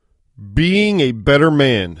Being a Better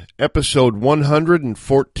Man, episode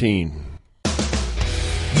 114.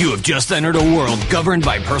 You have just entered a world governed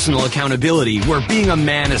by personal accountability, where being a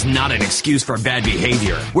man is not an excuse for bad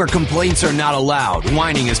behavior, where complaints are not allowed,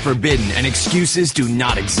 whining is forbidden, and excuses do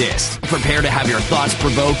not exist. Prepare to have your thoughts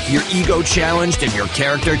provoked, your ego challenged, and your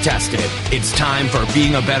character tested. It's time for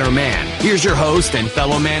Being a Better Man. Here's your host and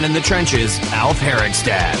fellow man in the trenches, Alf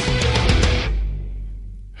Herigstad.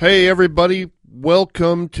 Hey everybody,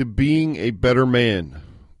 welcome to Being a Better Man.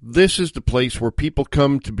 This is the place where people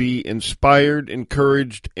come to be inspired,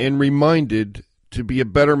 encouraged, and reminded to be a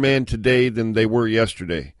better man today than they were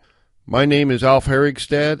yesterday. My name is Alf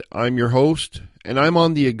Herigstad. I'm your host, and I'm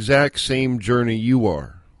on the exact same journey you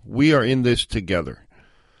are. We are in this together.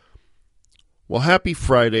 Well, happy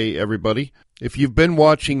Friday, everybody. If you've been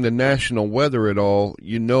watching the national weather at all,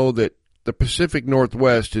 you know that the Pacific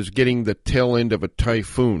Northwest is getting the tail end of a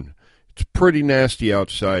typhoon. It's pretty nasty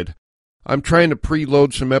outside. I'm trying to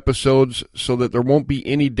preload some episodes so that there won't be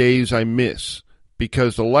any days I miss,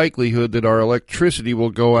 because the likelihood that our electricity will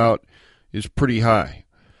go out is pretty high.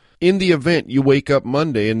 In the event you wake up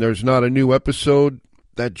Monday and there's not a new episode,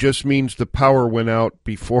 that just means the power went out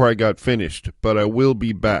before I got finished, but I will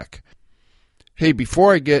be back. Hey,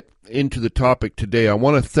 before I get into the topic today, I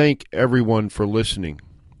want to thank everyone for listening.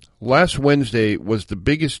 Last Wednesday was the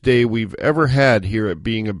biggest day we've ever had here at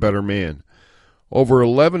Being a Better Man. Over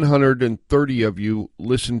 1,130 of you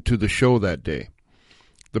listened to the show that day.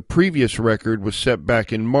 The previous record was set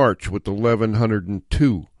back in March with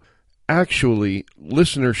 1,102. Actually,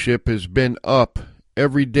 listenership has been up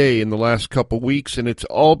every day in the last couple weeks, and it's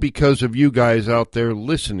all because of you guys out there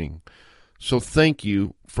listening. So thank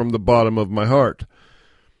you from the bottom of my heart.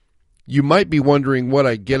 You might be wondering what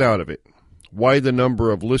I get out of it, why the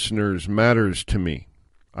number of listeners matters to me.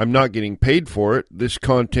 I'm not getting paid for it. This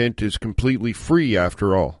content is completely free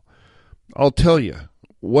after all. I'll tell you,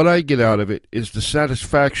 what I get out of it is the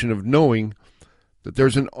satisfaction of knowing that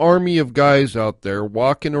there's an army of guys out there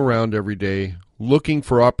walking around every day looking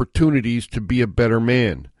for opportunities to be a better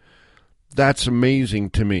man. That's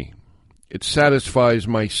amazing to me. It satisfies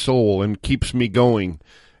my soul and keeps me going,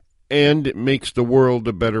 and it makes the world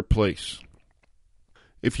a better place.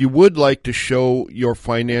 If you would like to show your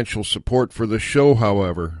financial support for the show,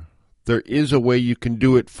 however, there is a way you can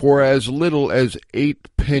do it for as little as 8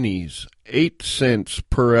 pennies, 8 cents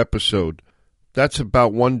per episode. That's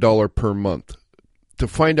about $1 per month. To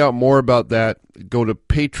find out more about that, go to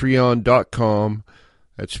patreon.com,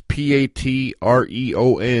 that's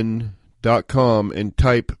patreon.com, and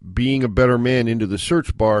type Being a Better Man into the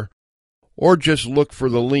search bar, or just look for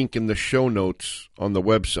the link in the show notes on the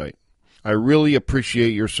website. I really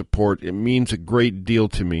appreciate your support. It means a great deal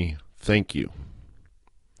to me. Thank you.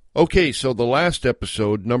 Okay, so the last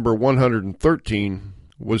episode, number 113,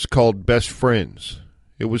 was called Best Friends.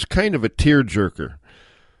 It was kind of a tearjerker.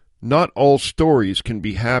 Not all stories can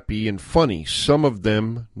be happy and funny. Some of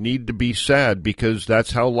them need to be sad because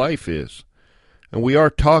that's how life is. And we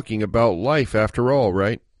are talking about life after all,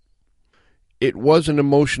 right? It was an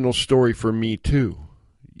emotional story for me, too.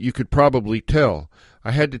 You could probably tell. I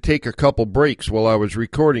had to take a couple breaks while I was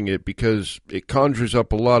recording it because it conjures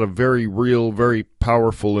up a lot of very real, very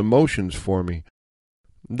powerful emotions for me.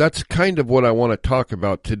 That's kind of what I want to talk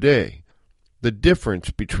about today. The difference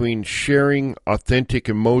between sharing authentic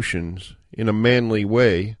emotions in a manly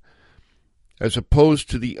way as opposed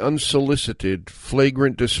to the unsolicited,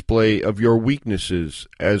 flagrant display of your weaknesses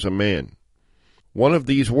as a man. One of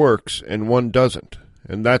these works and one doesn't,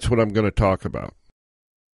 and that's what I'm going to talk about.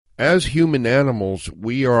 As human animals,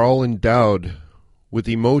 we are all endowed with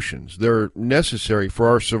emotions. They're necessary for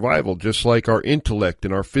our survival, just like our intellect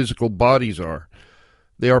and our physical bodies are.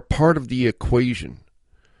 They are part of the equation.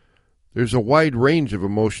 There's a wide range of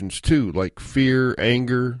emotions, too, like fear,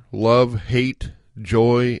 anger, love, hate,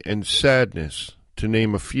 joy, and sadness, to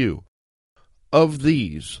name a few. Of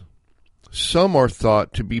these, some are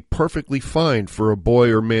thought to be perfectly fine for a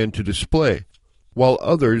boy or man to display, while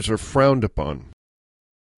others are frowned upon.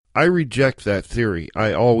 I reject that theory.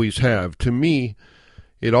 I always have. To me,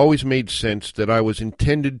 it always made sense that I was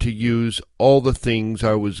intended to use all the things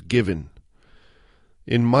I was given.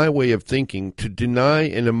 In my way of thinking, to deny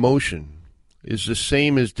an emotion is the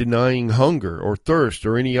same as denying hunger or thirst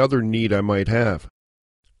or any other need I might have.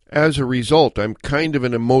 As a result, I'm kind of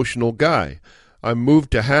an emotional guy. I'm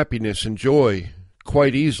moved to happiness and joy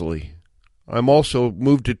quite easily. I'm also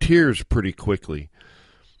moved to tears pretty quickly.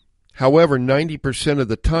 However, 90% of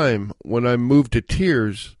the time when I'm moved to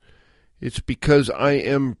tears, it's because I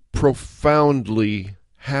am profoundly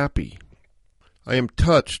happy. I am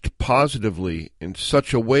touched positively in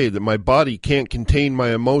such a way that my body can't contain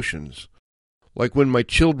my emotions, like when my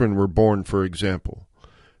children were born, for example,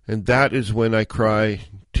 and that is when I cry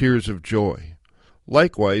tears of joy.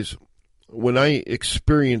 Likewise, when I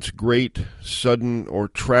experience great, sudden, or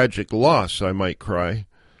tragic loss, I might cry,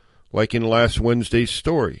 like in last Wednesday's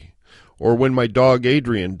story, or when my dog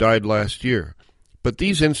Adrian died last year. But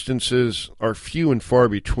these instances are few and far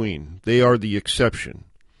between. They are the exception.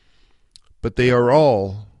 But they are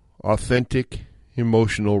all authentic,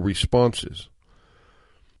 emotional responses.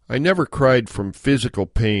 I never cried from physical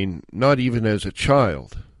pain, not even as a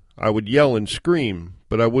child. I would yell and scream,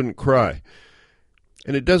 but I wouldn't cry.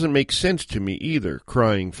 And it doesn't make sense to me either,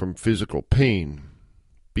 crying from physical pain,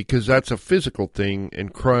 because that's a physical thing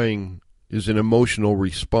and crying is an emotional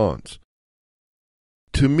response.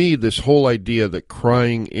 To me, this whole idea that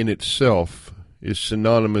crying in itself is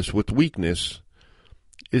synonymous with weakness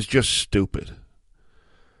is just stupid.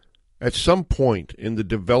 At some point in the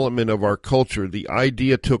development of our culture, the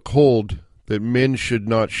idea took hold that men should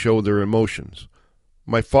not show their emotions.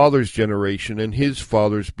 My father's generation and his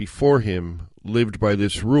fathers before him lived by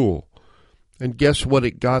this rule, and guess what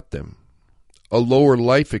it got them? A lower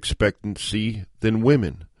life expectancy than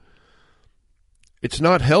women. It's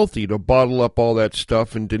not healthy to bottle up all that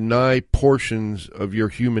stuff and deny portions of your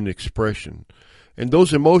human expression. And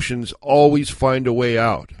those emotions always find a way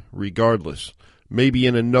out, regardless. Maybe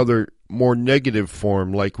in another, more negative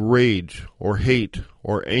form like rage or hate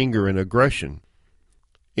or anger and aggression.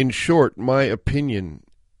 In short, my opinion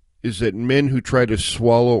is that men who try to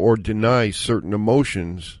swallow or deny certain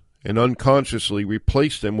emotions and unconsciously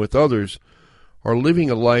replace them with others are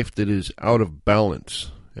living a life that is out of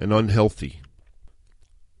balance and unhealthy.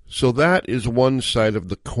 So that is one side of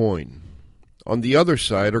the coin. On the other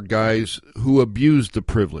side are guys who abuse the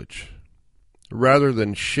privilege. Rather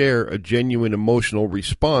than share a genuine emotional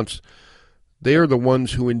response, they are the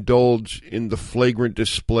ones who indulge in the flagrant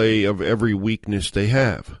display of every weakness they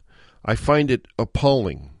have. I find it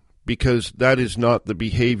appalling, because that is not the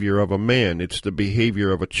behavior of a man, it's the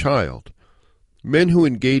behavior of a child. Men who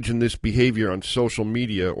engage in this behavior on social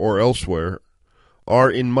media or elsewhere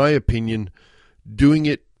are, in my opinion, doing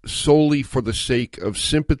it solely for the sake of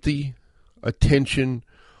sympathy, attention,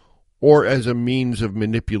 or as a means of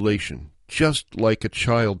manipulation, just like a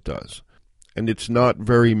child does. And it's not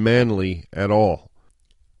very manly at all.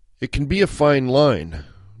 It can be a fine line,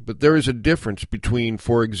 but there is a difference between,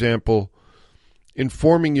 for example,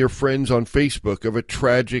 informing your friends on Facebook of a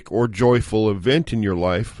tragic or joyful event in your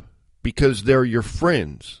life because they're your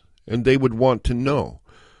friends and they would want to know,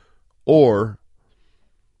 or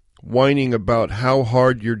whining about how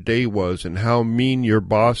hard your day was and how mean your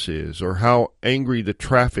boss is, or how angry the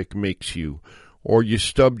traffic makes you, or you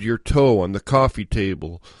stubbed your toe on the coffee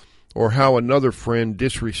table, or how another friend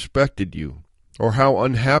disrespected you, or how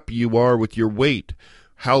unhappy you are with your weight,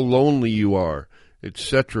 how lonely you are,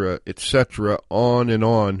 etc., etc., on and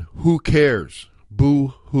on. Who cares?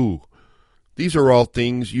 Boo-hoo. These are all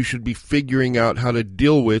things you should be figuring out how to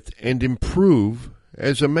deal with and improve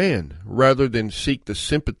as a man, rather than seek the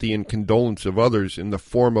sympathy and condolence of others in the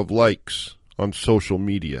form of likes on social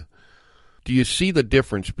media. Do you see the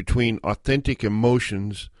difference between authentic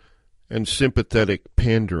emotions and sympathetic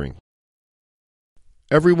pandering?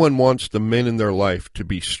 Everyone wants the men in their life to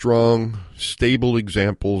be strong, stable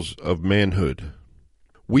examples of manhood.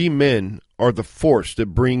 We men are the force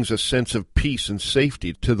that brings a sense of peace and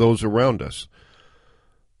safety to those around us.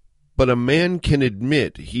 But a man can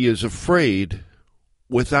admit he is afraid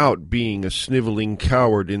without being a sniveling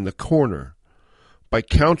coward in the corner, by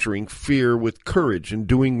countering fear with courage and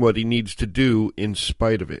doing what he needs to do in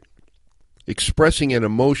spite of it. Expressing an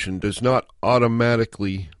emotion does not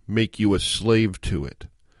automatically make you a slave to it.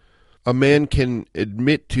 A man can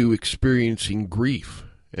admit to experiencing grief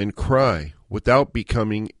and cry without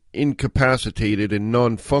becoming incapacitated and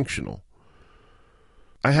non-functional.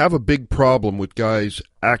 I have a big problem with guys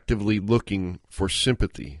actively looking for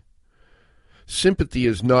sympathy. Sympathy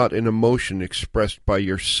is not an emotion expressed by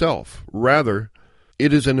yourself. Rather,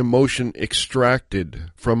 it is an emotion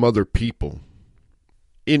extracted from other people.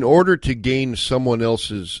 In order to gain someone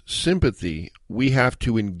else's sympathy, we have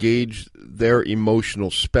to engage their emotional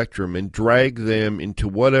spectrum and drag them into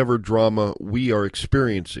whatever drama we are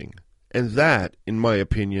experiencing. And that, in my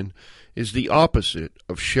opinion, is the opposite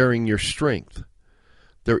of sharing your strength.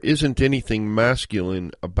 There isn't anything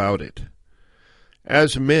masculine about it.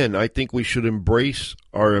 As men, I think we should embrace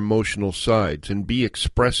our emotional sides and be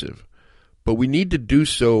expressive, but we need to do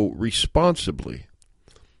so responsibly.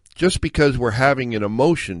 Just because we're having an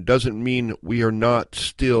emotion doesn't mean we are not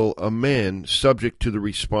still a man subject to the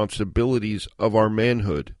responsibilities of our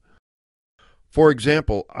manhood. For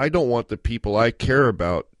example, I don't want the people I care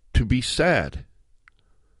about to be sad,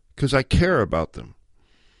 because I care about them.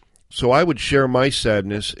 So I would share my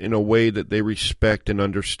sadness in a way that they respect and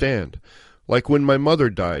understand. Like when my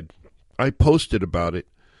mother died, I posted about it,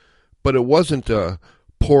 but it wasn't a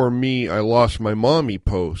 "poor me, I lost my mommy"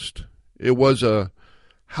 post. It was a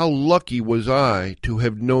 "how lucky was I to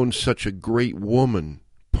have known such a great woman"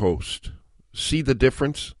 post. See the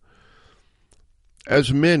difference?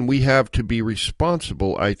 As men, we have to be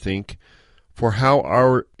responsible, I think, for how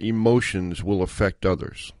our emotions will affect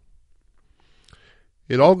others.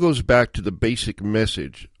 It all goes back to the basic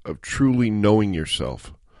message of truly knowing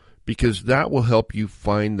yourself, because that will help you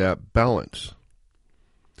find that balance.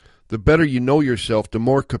 The better you know yourself, the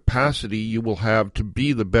more capacity you will have to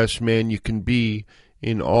be the best man you can be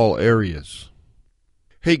in all areas.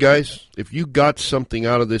 Hey guys, if you got something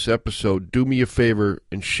out of this episode, do me a favor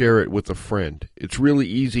and share it with a friend. It's really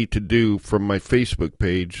easy to do from my Facebook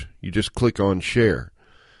page. You just click on share.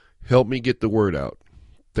 Help me get the word out.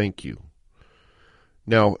 Thank you.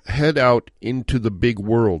 Now head out into the big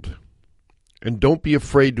world. And don't be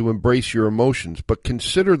afraid to embrace your emotions, but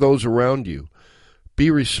consider those around you. Be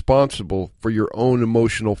responsible for your own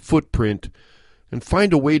emotional footprint and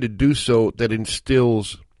find a way to do so that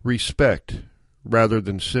instills respect rather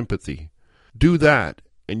than sympathy. Do that,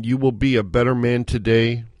 and you will be a better man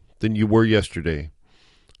today than you were yesterday.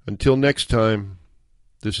 Until next time,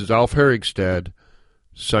 this is Alf Herigstad,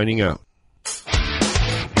 signing out.